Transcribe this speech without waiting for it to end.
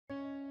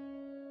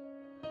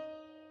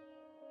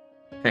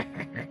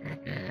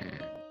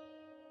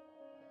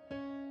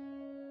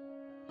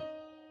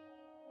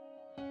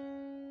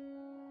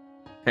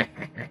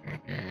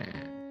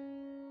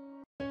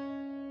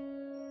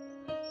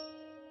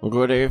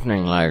Good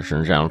evening, ladies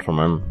and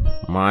gentlemen.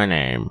 My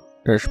name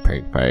is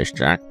Pigface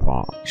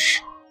Jackpots.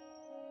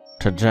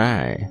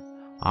 Today,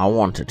 I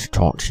wanted to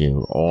talk to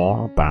you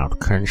all about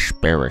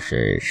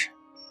conspiracies.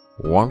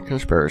 One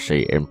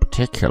conspiracy in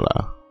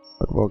particular,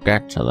 but we'll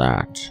get to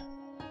that.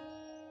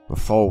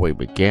 Before we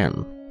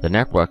begin, the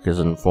network has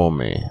informed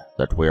me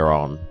that we're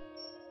on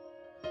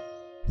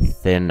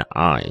thin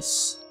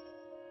ice,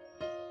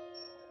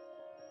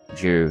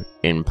 due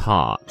in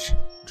part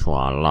to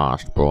our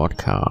last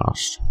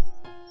broadcast,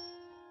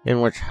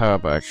 in which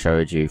Herbert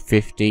showed you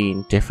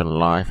 15 different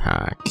life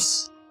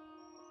hacks,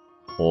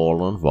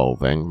 all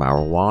involving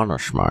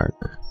marijuana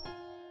smoke.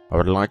 I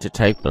would like to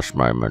take this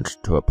moment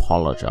to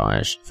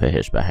apologize for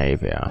his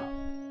behavior.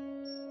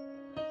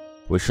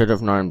 We should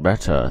have known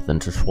better than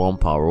to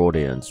swamp our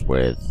audience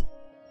with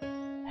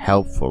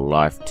helpful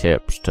life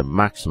tips to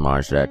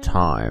maximize their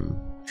time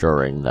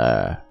during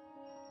their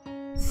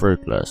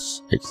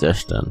fruitless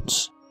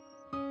existence.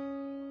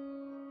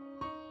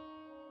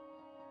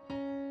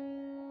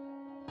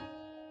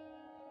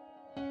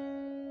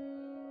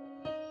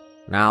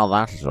 Now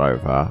that is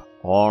over,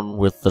 on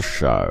with the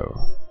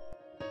show.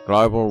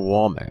 Global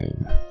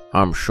warming.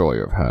 I'm sure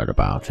you've heard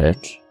about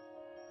it.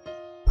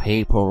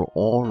 People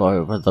all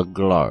over the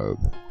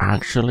globe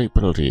actually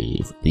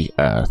believe the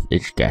Earth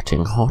is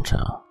getting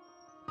hotter,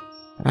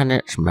 and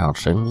it's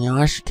melting the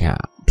ice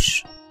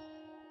caps.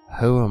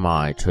 Who am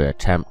I to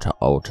attempt to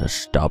alter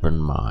stubborn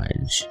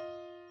minds?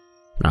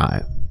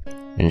 No.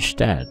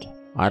 Instead,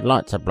 I'd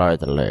like to blow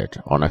the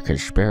lid on a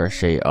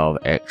conspiracy of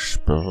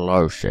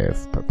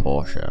explosive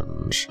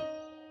proportions.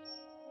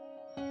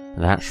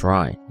 That's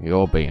right,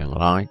 you're being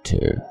lied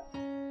to.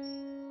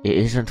 It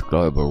isn't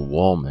global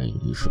warming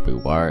you should be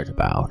worried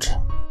about.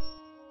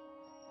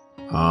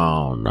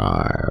 Oh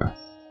no,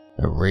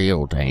 the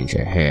real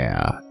danger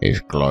here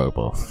is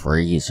global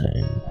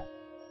freezing.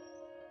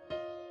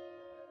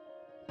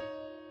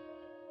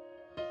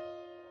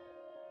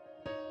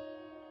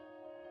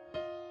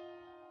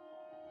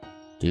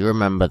 Do you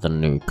remember the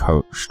new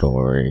Coke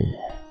story?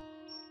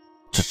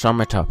 To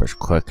sum it up as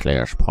quickly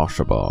as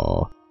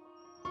possible,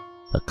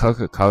 the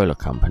Coca-Cola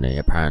company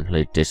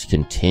apparently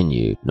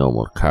discontinued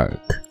normal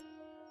Coke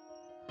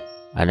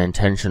and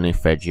intentionally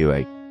fed you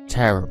a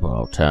terrible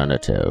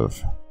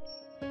alternative.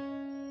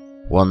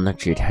 One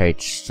that you'd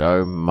hate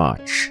so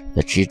much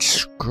that you'd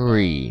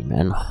scream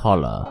and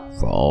holler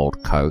for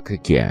old Coke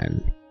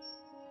again.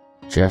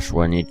 Just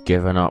when you'd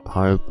given up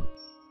hope,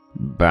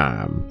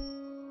 bam,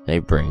 they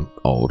bring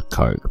old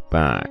Coke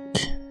back.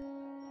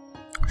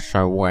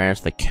 So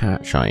where's the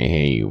catch, I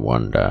hear you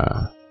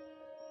wonder?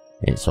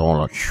 It's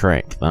all a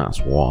trick,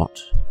 that's what.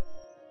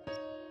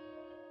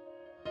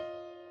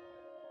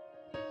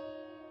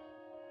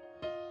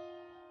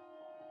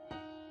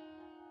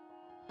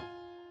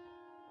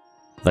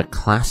 The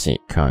classic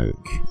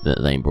Coke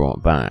that they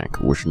brought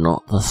back was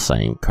not the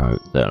same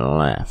Coke that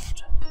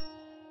left.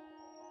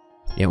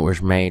 It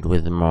was made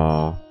with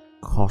more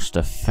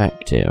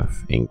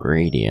cost-effective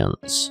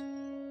ingredients,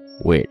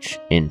 which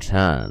in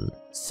turn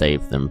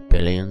saved them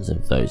billions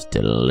of those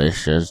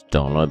delicious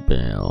dollar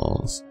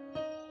bills.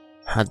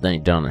 Had they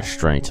done a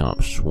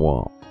straight-up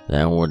swap,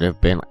 there would have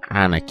been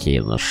anarchy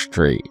in the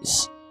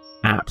streets,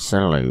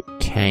 absolute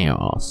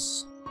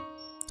chaos.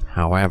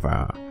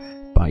 However,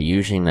 by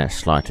using their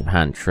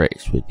sleight-of-hand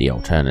tricks with the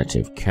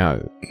alternative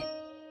Coke,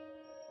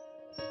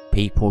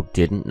 people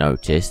didn't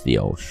notice the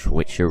old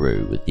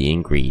switcheroo with the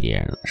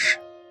ingredients.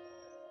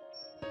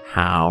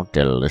 How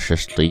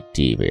deliciously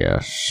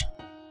devious.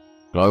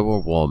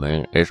 Global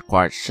warming is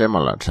quite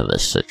similar to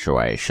this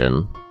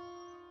situation.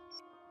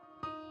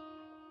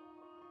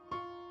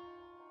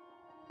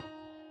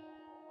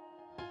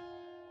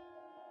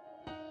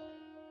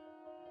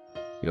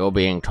 You're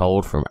being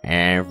told from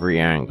every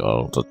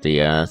angle that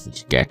the Earth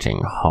is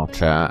getting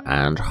hotter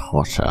and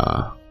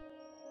hotter.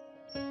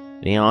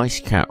 The ice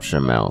caps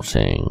are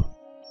melting.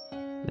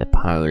 The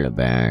polar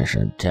bears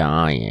are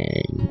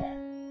dying.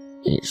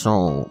 It's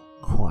all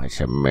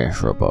quite a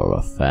miserable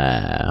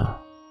affair.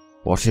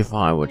 What if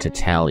I were to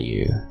tell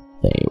you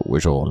that it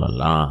was all a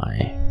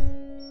lie?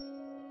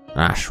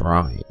 That's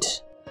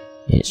right.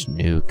 It's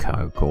new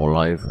Coke all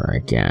over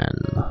again.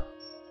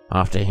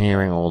 After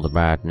hearing all the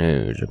bad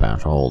news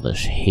about all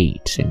this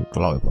heat and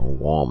global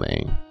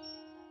warming,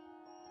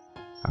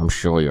 I'm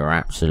sure you're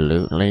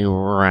absolutely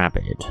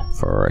rabid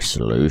for a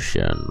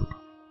solution.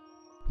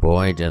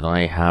 Boy, do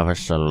they have a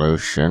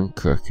solution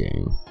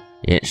cooking.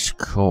 It's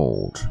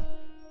called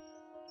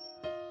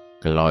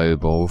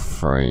global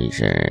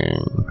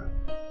freezing.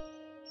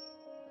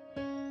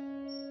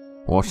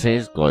 What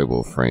is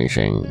global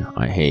freezing,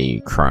 I hear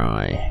you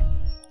cry?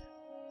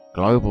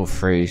 Global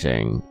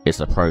freezing is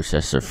the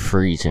process of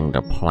freezing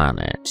the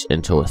planet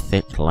into a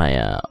thick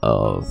layer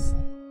of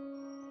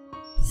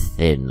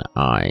thin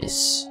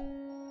ice.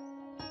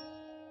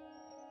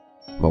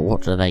 But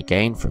what do they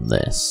gain from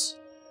this?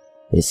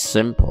 It's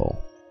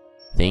simple.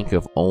 Think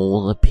of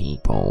all the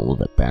people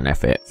that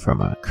benefit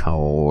from a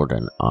cold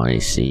and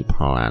icy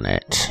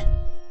planet.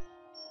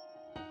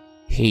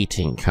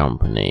 Heating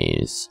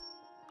companies,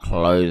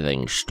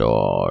 clothing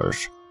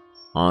stores,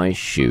 ice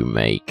shoe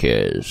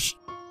makers,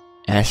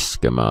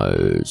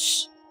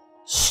 Eskimos,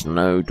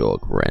 snow dog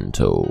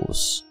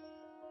rentals.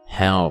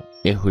 Hell,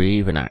 it would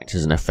even act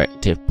as an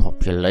effective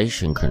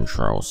population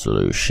control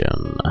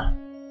solution.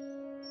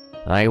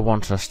 They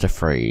want us to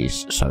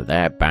freeze so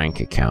their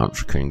bank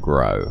accounts can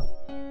grow,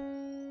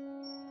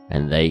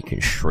 and they can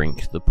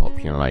shrink the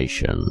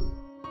population.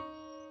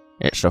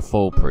 It's a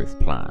foolproof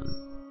plan.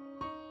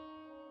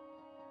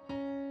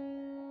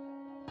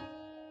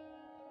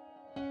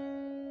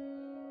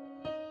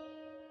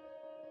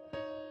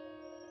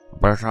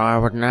 But I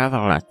would never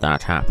let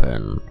that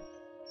happen.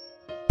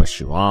 But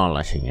you are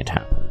letting it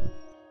happen.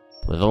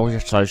 With all your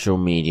social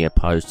media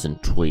posts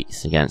and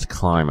tweets against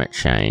climate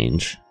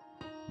change,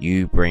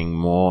 you bring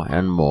more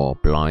and more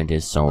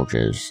blinded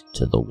soldiers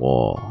to the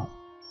war.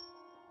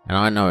 And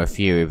I know a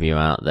few of you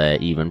out there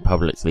even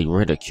publicly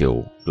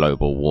ridicule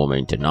global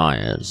warming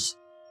deniers.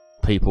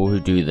 People who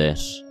do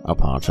this are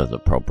part of the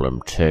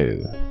problem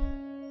too.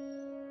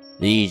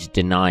 These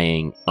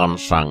denying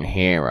unsung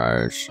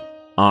heroes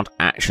aren't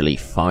actually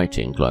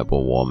fighting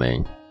global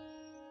warming,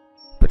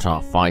 but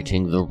are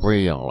fighting the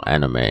real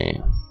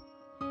enemy,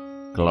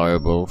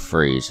 global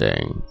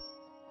freezing.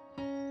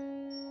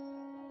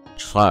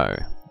 So,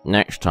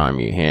 next time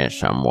you hear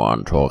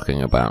someone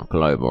talking about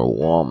global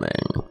warming,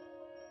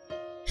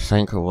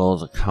 think of all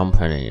the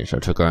companies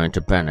that are going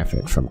to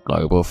benefit from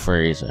global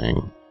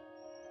freezing.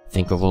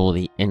 Think of all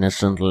the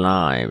innocent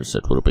lives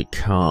that will be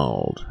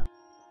culled,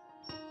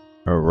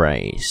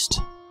 erased,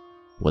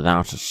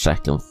 without a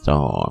second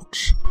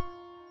thought.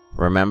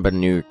 Remember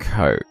New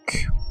Coke.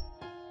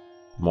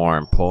 More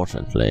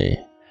importantly,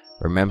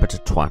 remember to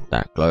twat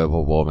that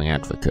global warming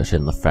advocate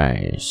in the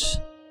face,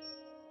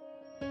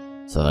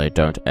 so they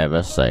don't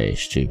ever say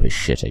stupid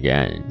shit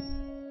again.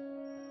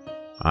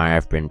 I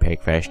have been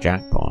Pigface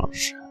Jackpot.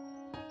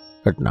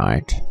 Good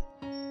night.